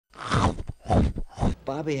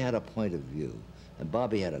Bobby had a point of view, and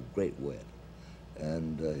Bobby had a great wit.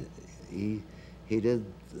 And he did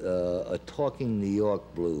a Talking New York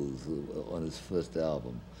Blues on his first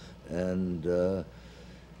album. And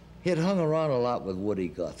he had hung around a lot with Woody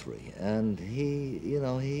Guthrie, and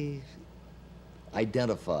he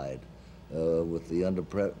identified with the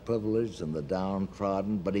underprivileged and the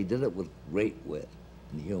downtrodden, but he did it with great wit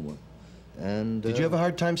and humor. And did you have a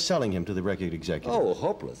hard time selling him to the record executive? Oh,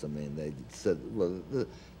 hopeless. I mean, they said, well,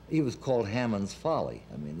 he was called Hammond's Folly.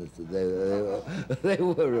 I mean, they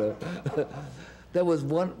were. There was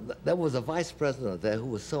a vice president there who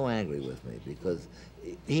was so angry with me because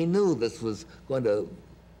he knew this was going to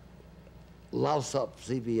louse up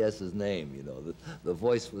CBS's name. You know, the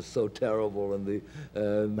voice was so terrible, and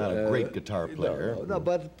not a great guitar player. No,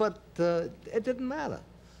 but it didn't matter.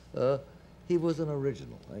 He was an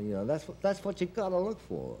original, and you know that's what you gotta look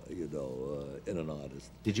for, you know, in an artist.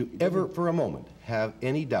 Did you ever, for a moment, have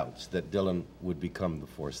any doubts that Dylan would become the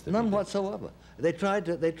force that None he did? whatsoever. They tried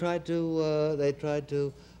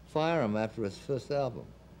to fire him after his first album,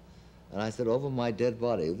 and I said, over my dead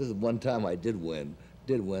body. This is one time I did win.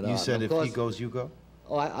 You said, if he goes, you go?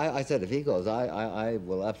 Oh, I said, if he goes, I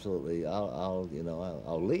will absolutely. I'll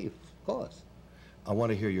leave, of course. I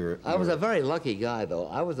want to hear your... I was a very lucky guy, though.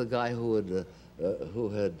 I was the guy who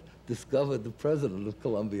had discovered the president of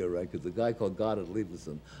Columbia Records, a guy called Goddard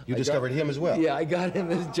Lieberson. You discovered him as well? Yeah, I got him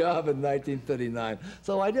his job in 1939.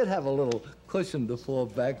 So I did have a little cushion to fall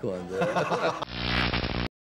back on there.